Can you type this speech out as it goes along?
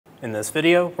In this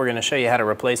video, we're going to show you how to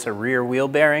replace a rear wheel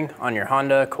bearing on your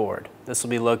Honda Accord. This will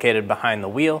be located behind the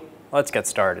wheel. Let's get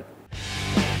started.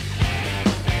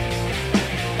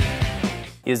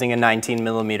 Using a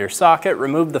 19mm socket,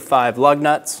 remove the 5 lug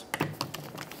nuts.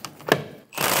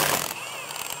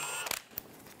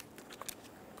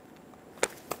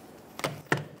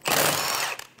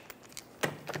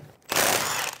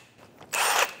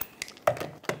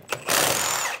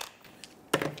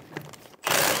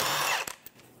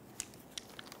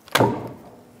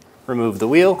 Remove the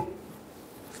wheel.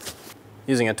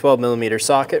 Using a 12mm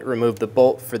socket, remove the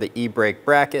bolt for the e-brake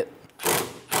bracket.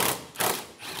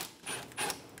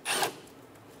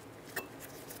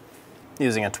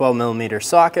 Using a 12mm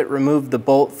socket, remove the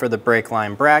bolt for the brake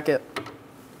line bracket.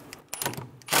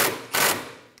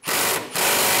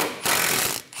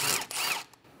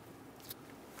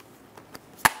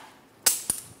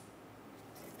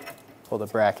 Pull the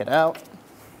bracket out.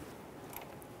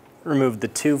 Remove the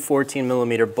 2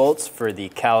 14mm bolts for the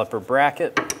caliper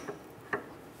bracket.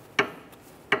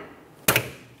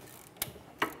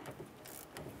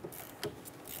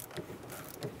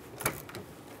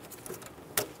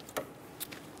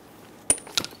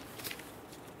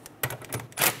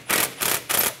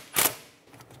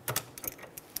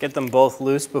 Get them both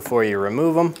loose before you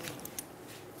remove them.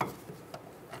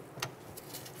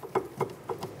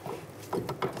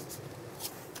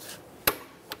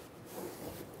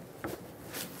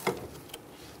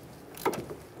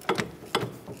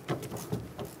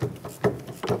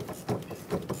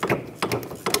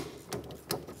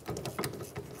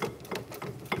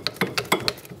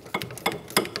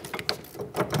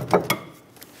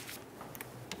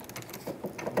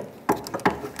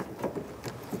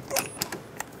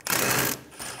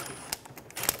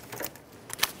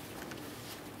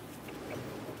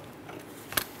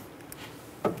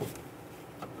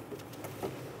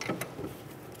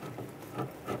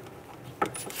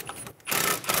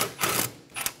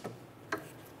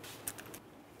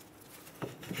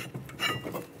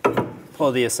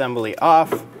 Pull the assembly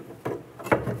off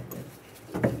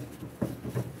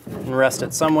and rest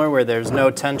it somewhere where there's no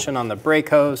tension on the brake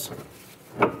hose.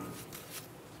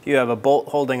 If you have a bolt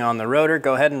holding on the rotor,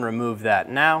 go ahead and remove that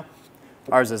now.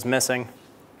 Ours is missing.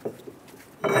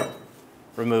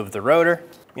 Remove the rotor.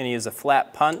 I'm going to use a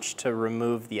flat punch to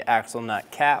remove the axle nut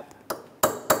cap.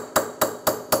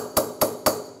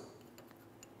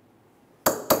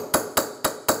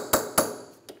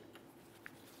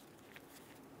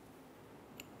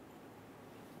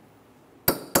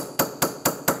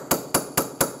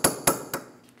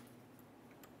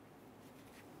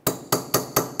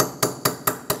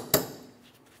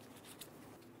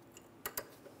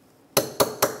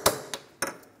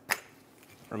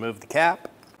 Remove the cap,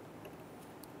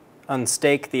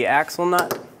 unstake the axle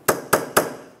nut,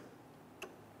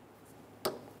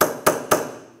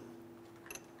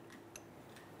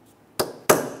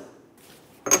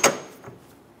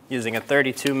 using a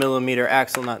 32mm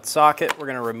axle nut socket, we're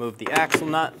going to remove the axle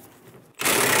nut. I'm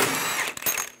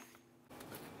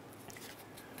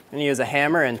going to use a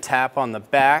hammer and tap on the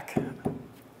back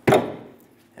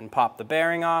and pop the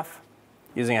bearing off.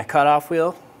 Using a cutoff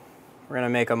wheel, we're going to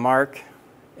make a mark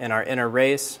in our inner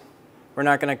race. We're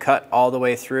not going to cut all the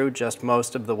way through, just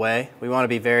most of the way. We want to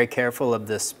be very careful of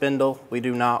this spindle. We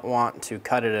do not want to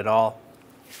cut it at all.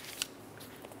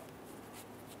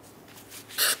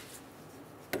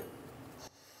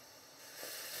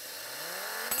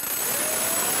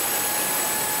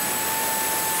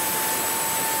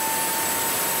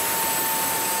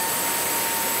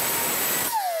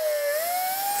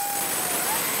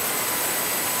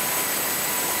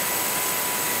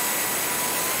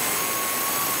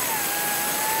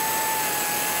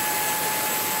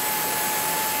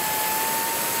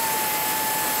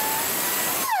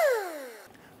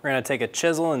 We're going to take a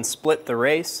chisel and split the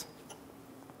race.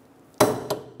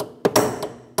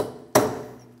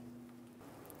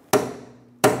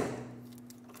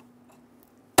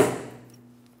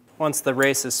 Once the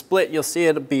race is split, you'll see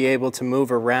it'll be able to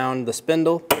move around the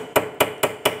spindle.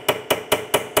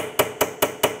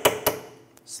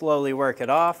 Slowly work it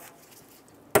off.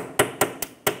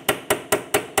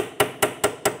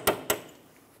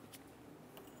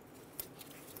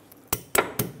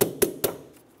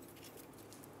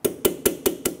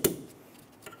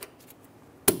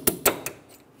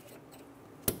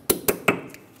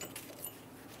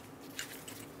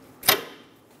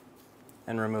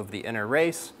 And remove the inner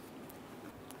race.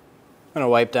 I'm going to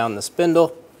wipe down the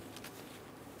spindle.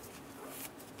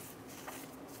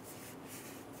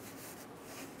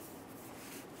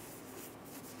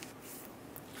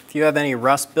 If you have any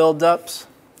rust buildups,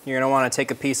 You're going to want to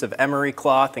take a piece of emery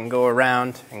cloth and go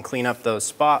around and clean up those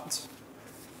spots.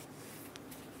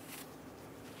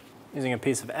 Using a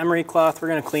piece of emery cloth, we're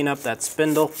going to clean up that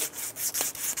spindle.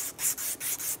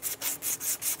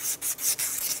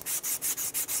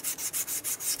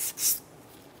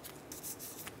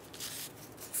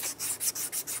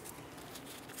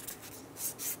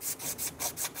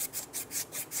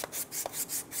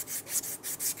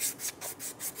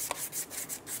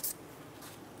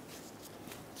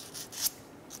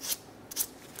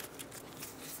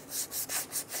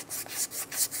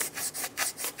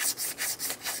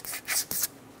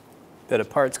 Bit of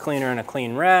parts cleaner and a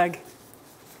clean rag.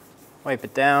 Wipe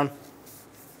it down.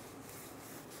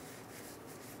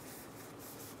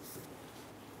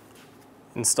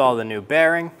 Install the new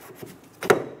bearing.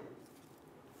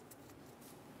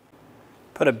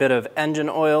 Put a bit of engine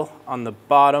oil on the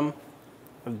bottom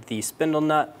of the spindle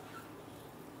nut.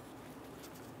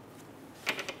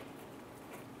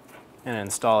 And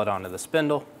install it onto the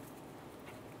spindle.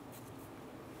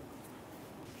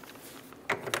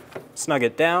 Snug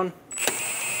it down.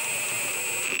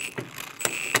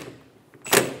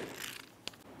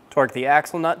 Torque the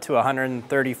axle nut to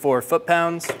 134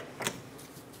 foot-pounds.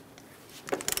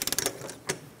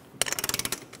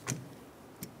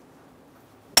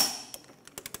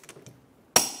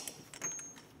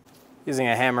 Using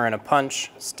a hammer and a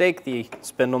punch, stake the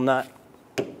spindle nut.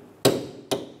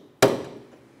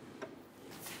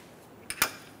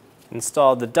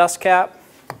 Install the dust cap.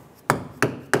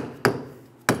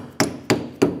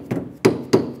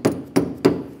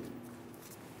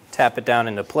 Tap it down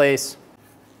into place.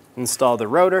 Install the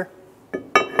rotor.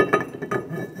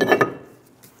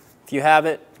 If you have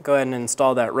it, go ahead and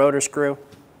install that rotor screw.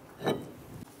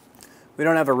 We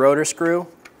don't have a rotor screw,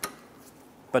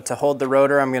 but to hold the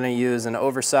rotor, I'm going to use an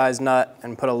oversized nut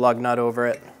and put a lug nut over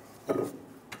it.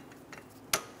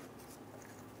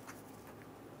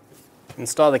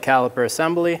 Install the caliper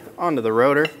assembly onto the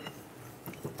rotor.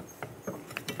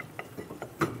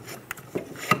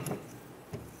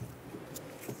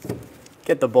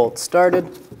 Get the bolt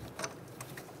started.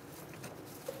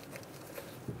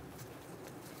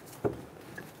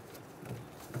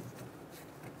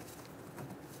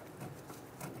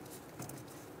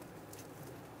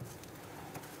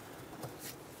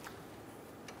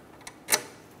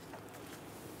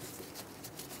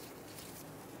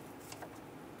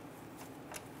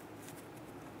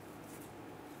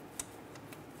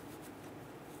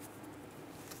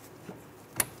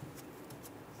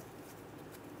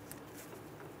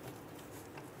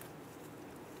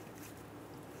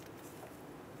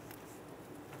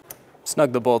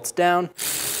 Snug the bolts down.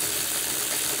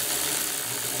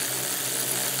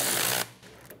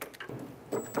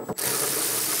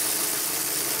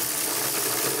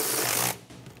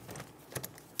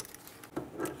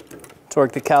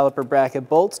 Torque the caliper bracket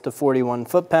bolts to 41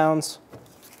 foot-pounds.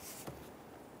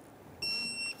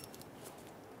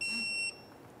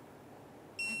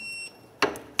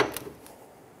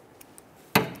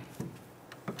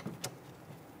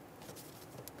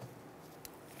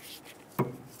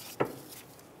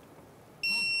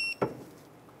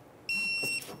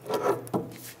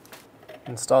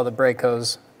 Install the brake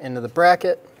hose into the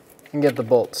bracket and get the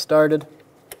bolt started.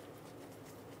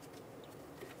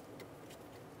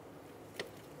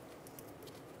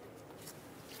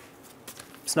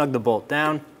 Snug the bolt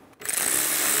down.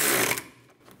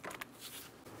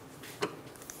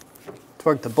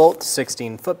 Torque the bolt to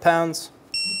 16 foot-pounds.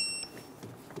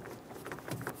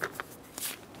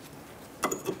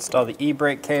 Install the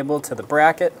e-brake cable to the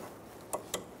bracket.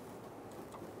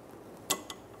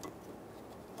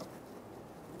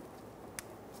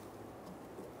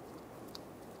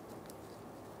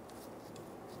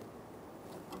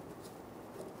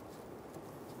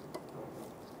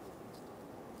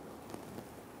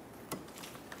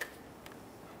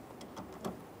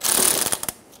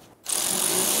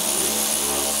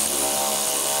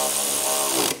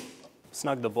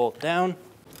 Snug the bolt down,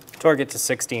 torque it to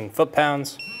 16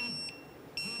 foot-pounds.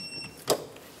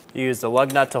 Use the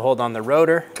lug nut to hold on the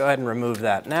rotor. Go ahead and remove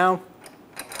that now.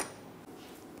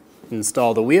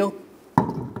 Install the wheel.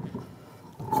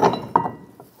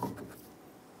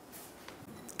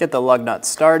 Get the lug nut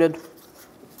started.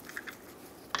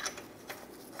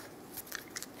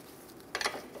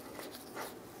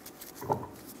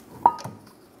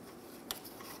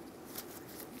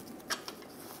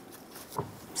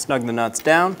 Snug the nuts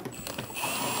down.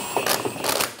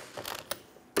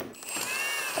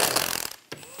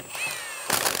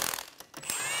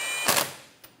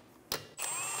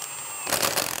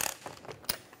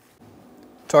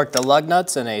 Torque the lug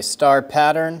nuts in a star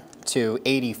pattern to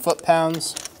 80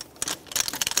 foot-pounds.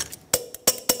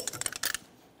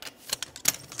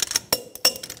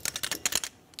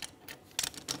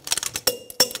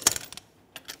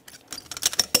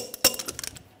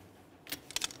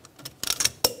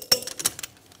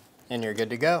 and you're good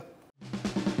to go.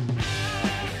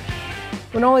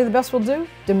 When only the best will do,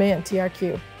 demand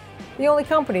TRQ. The only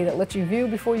company that lets you view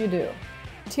before you do.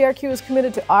 TRQ is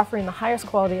committed to offering the highest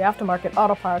quality aftermarket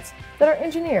auto parts that are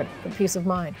engineered for peace of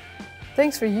mind.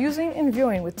 Thanks for using and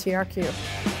viewing with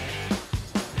TRQ.